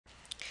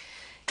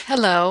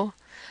Hello,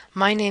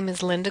 my name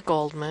is Linda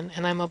Goldman,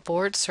 and I'm a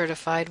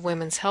board-certified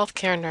women's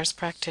healthcare nurse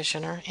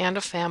practitioner and a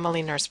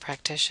family nurse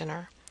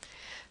practitioner.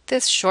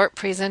 This short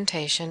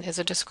presentation is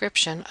a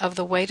description of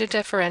the way to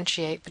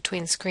differentiate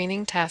between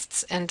screening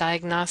tests and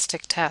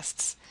diagnostic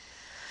tests.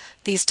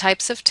 These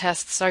types of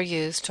tests are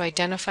used to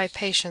identify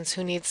patients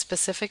who need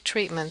specific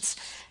treatments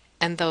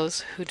and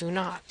those who do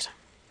not.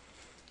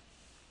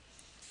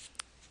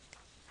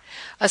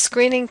 A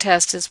screening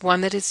test is one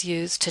that is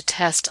used to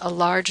test a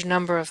large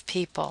number of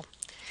people.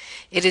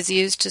 It is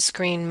used to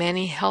screen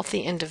many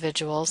healthy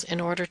individuals in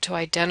order to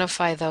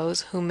identify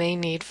those who may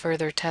need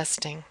further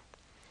testing.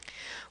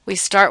 We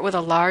start with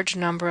a large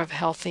number of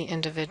healthy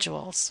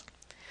individuals.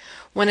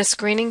 When a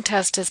screening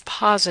test is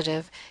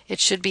positive,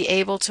 it should be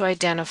able to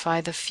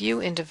identify the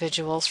few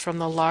individuals from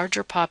the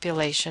larger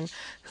population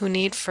who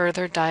need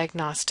further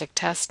diagnostic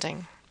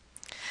testing.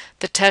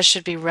 The test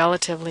should be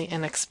relatively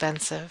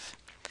inexpensive.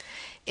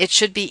 It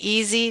should be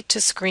easy to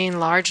screen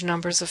large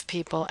numbers of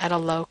people at a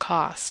low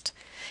cost.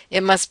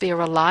 It must be a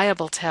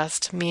reliable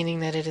test, meaning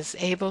that it is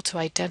able to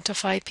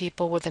identify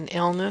people with an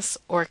illness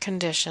or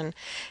condition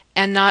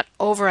and not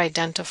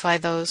over-identify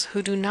those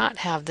who do not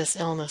have this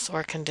illness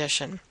or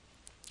condition.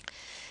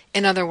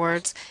 In other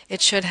words,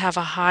 it should have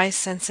a high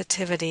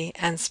sensitivity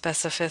and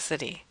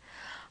specificity.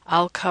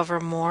 I'll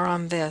cover more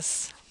on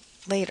this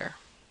later.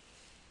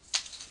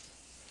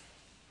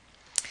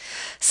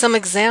 Some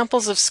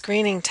examples of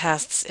screening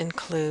tests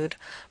include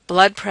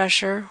blood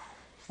pressure,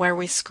 where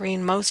we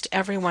screen most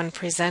everyone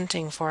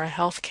presenting for a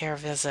healthcare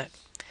visit.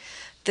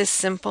 This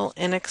simple,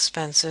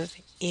 inexpensive,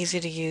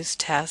 easy-to-use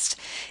test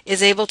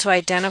is able to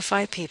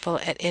identify people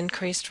at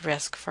increased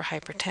risk for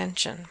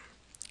hypertension.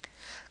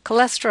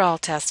 Cholesterol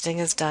testing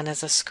is done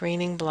as a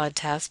screening blood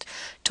test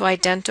to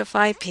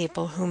identify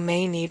people who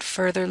may need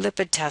further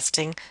lipid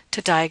testing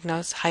to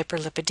diagnose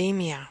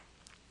hyperlipidemia.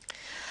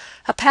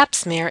 A pap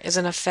smear is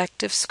an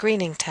effective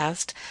screening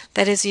test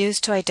that is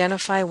used to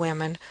identify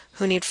women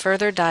who need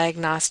further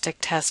diagnostic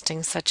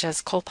testing such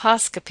as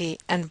colposcopy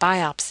and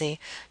biopsy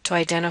to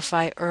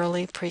identify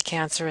early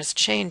precancerous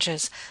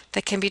changes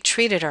that can be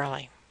treated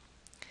early.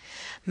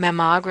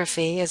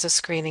 Mammography is a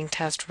screening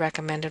test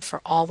recommended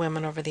for all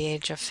women over the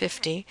age of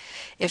 50.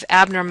 If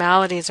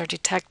abnormalities are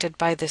detected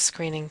by this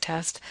screening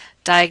test,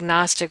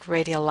 diagnostic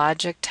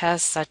radiologic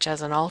tests such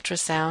as an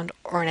ultrasound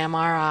or an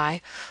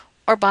MRI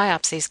or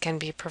biopsies can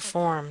be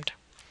performed.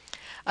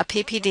 A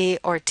PPD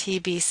or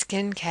TB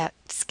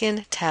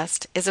skin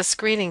test is a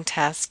screening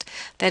test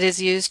that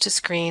is used to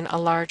screen a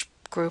large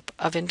group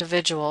of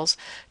individuals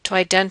to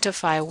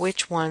identify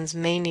which ones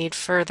may need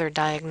further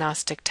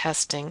diagnostic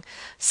testing,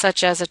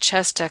 such as a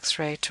chest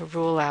X-ray to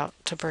rule out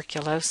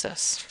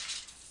tuberculosis.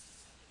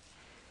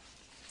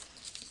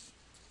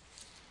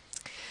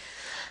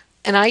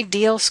 An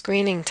ideal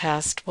screening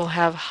test will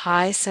have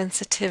high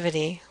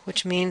sensitivity,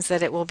 which means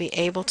that it will be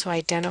able to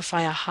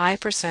identify a high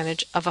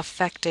percentage of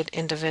affected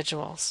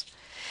individuals.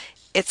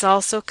 It's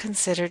also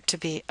considered to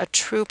be a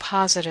true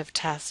positive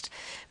test,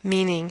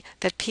 meaning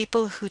that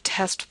people who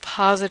test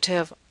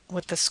positive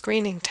with the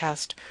screening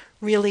test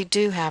really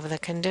do have the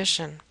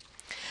condition.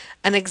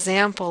 An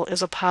example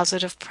is a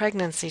positive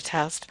pregnancy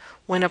test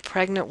when a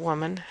pregnant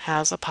woman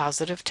has a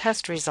positive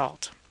test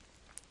result.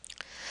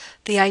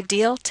 The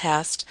ideal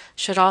test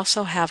should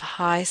also have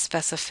high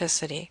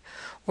specificity,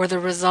 where the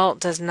result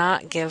does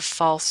not give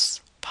false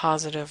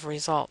positive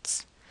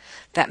results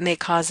that may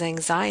cause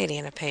anxiety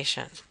in a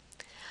patient.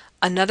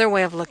 Another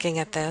way of looking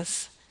at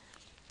this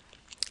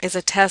is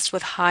a test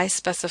with high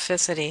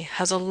specificity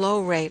has a low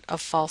rate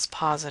of false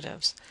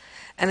positives.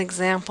 An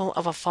example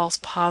of a false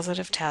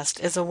positive test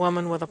is a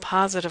woman with a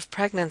positive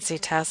pregnancy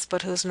test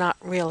but who's not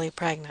really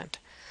pregnant.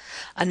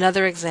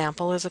 Another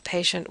example is a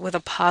patient with a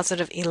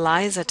positive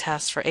ELISA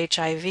test for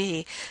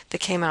HIV that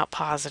came out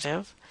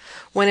positive,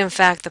 when in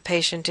fact the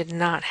patient did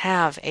not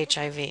have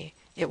HIV.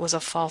 It was a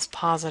false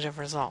positive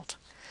result.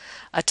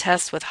 A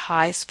test with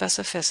high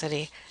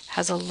specificity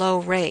has a low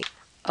rate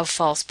of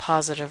false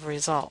positive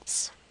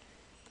results.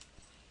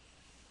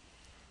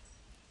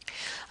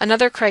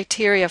 Another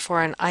criteria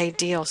for an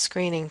ideal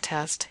screening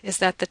test is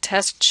that the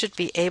test should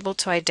be able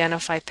to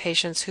identify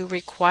patients who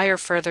require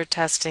further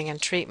testing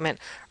and treatment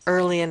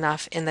early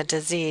enough in the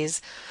disease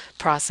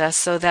process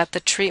so that the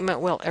treatment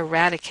will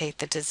eradicate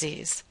the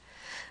disease.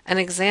 An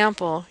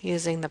example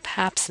using the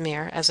pap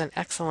smear as an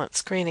excellent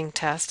screening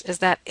test is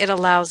that it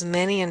allows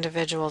many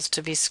individuals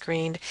to be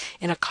screened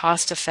in a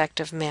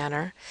cost-effective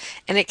manner,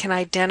 and it can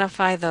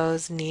identify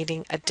those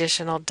needing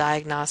additional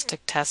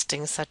diagnostic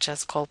testing such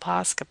as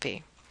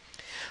colposcopy.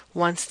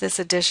 Once this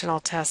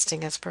additional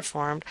testing is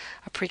performed,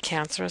 a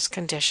precancerous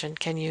condition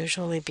can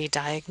usually be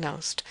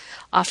diagnosed,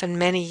 often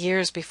many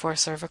years before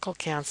cervical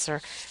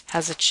cancer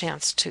has a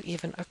chance to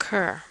even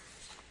occur.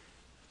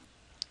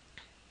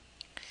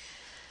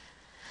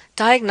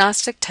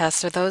 Diagnostic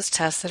tests are those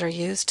tests that are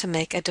used to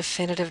make a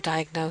definitive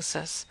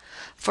diagnosis.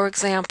 For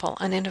example,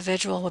 an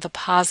individual with a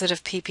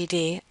positive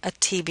PPD, a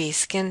TB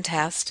skin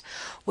test,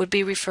 would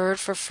be referred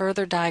for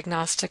further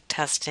diagnostic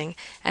testing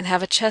and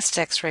have a chest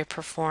X-ray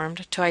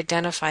performed to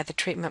identify the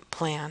treatment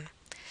plan.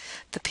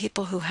 The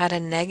people who had a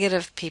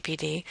negative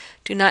PPD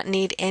do not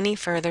need any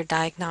further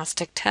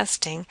diagnostic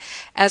testing,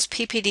 as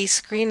PPD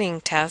screening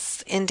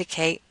tests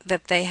indicate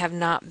that they have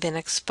not been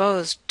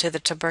exposed to the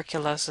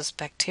tuberculosis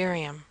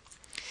bacterium.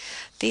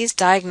 These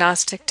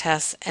diagnostic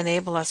tests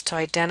enable us to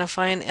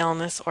identify an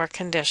illness or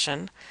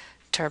condition,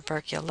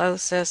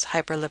 tuberculosis,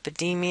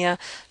 hyperlipidemia,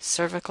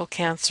 cervical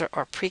cancer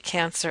or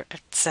precancer,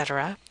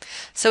 etc.,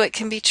 so it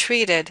can be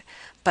treated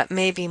but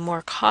may be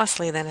more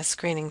costly than a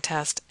screening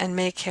test and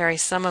may carry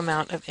some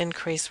amount of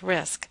increased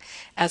risk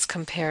as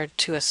compared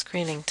to a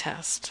screening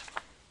test.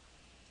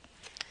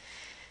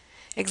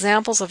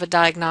 Examples of a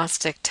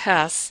diagnostic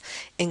test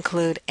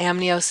include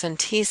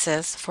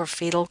amniocentesis for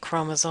fetal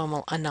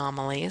chromosomal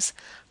anomalies,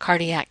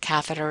 cardiac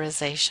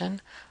catheterization,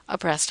 a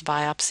breast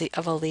biopsy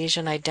of a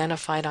lesion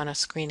identified on a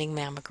screening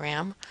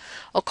mammogram,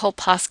 a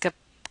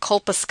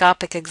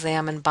colposcopic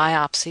exam and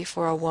biopsy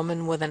for a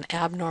woman with an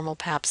abnormal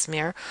pap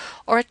smear,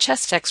 or a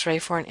chest x-ray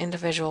for an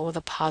individual with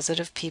a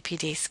positive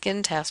PPD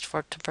skin test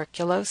for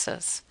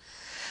tuberculosis.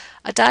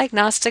 A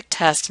diagnostic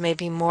test may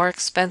be more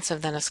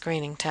expensive than a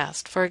screening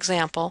test. For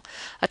example,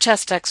 a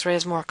chest x-ray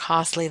is more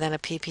costly than a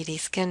PPD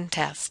skin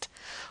test.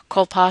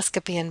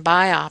 Colposcopy and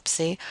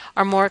biopsy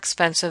are more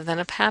expensive than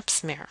a pap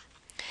smear.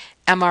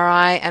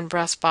 MRI and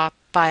breast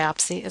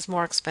biopsy is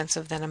more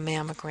expensive than a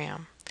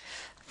mammogram.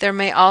 There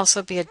may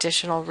also be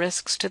additional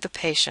risks to the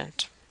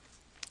patient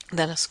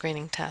than a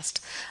screening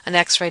test. An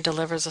X-ray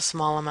delivers a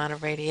small amount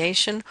of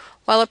radiation,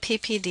 while a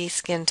PPD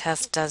skin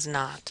test does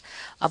not.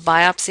 A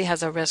biopsy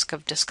has a risk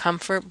of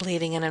discomfort,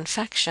 bleeding, and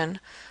infection.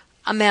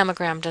 A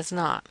mammogram does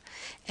not.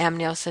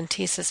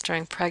 Amniocentesis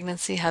during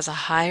pregnancy has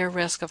a higher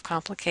risk of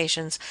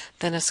complications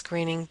than a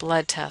screening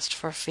blood test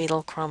for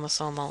fetal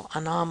chromosomal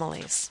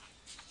anomalies.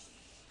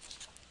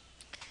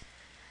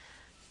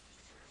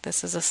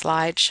 This is a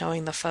slide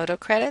showing the photo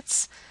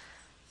credits.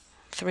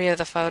 3 of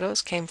the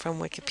photos came from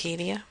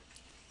Wikipedia.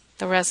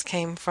 The rest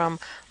came from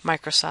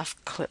Microsoft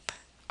Clip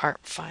art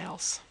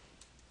files.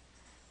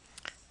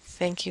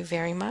 Thank you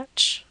very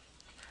much.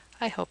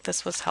 I hope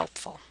this was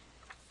helpful.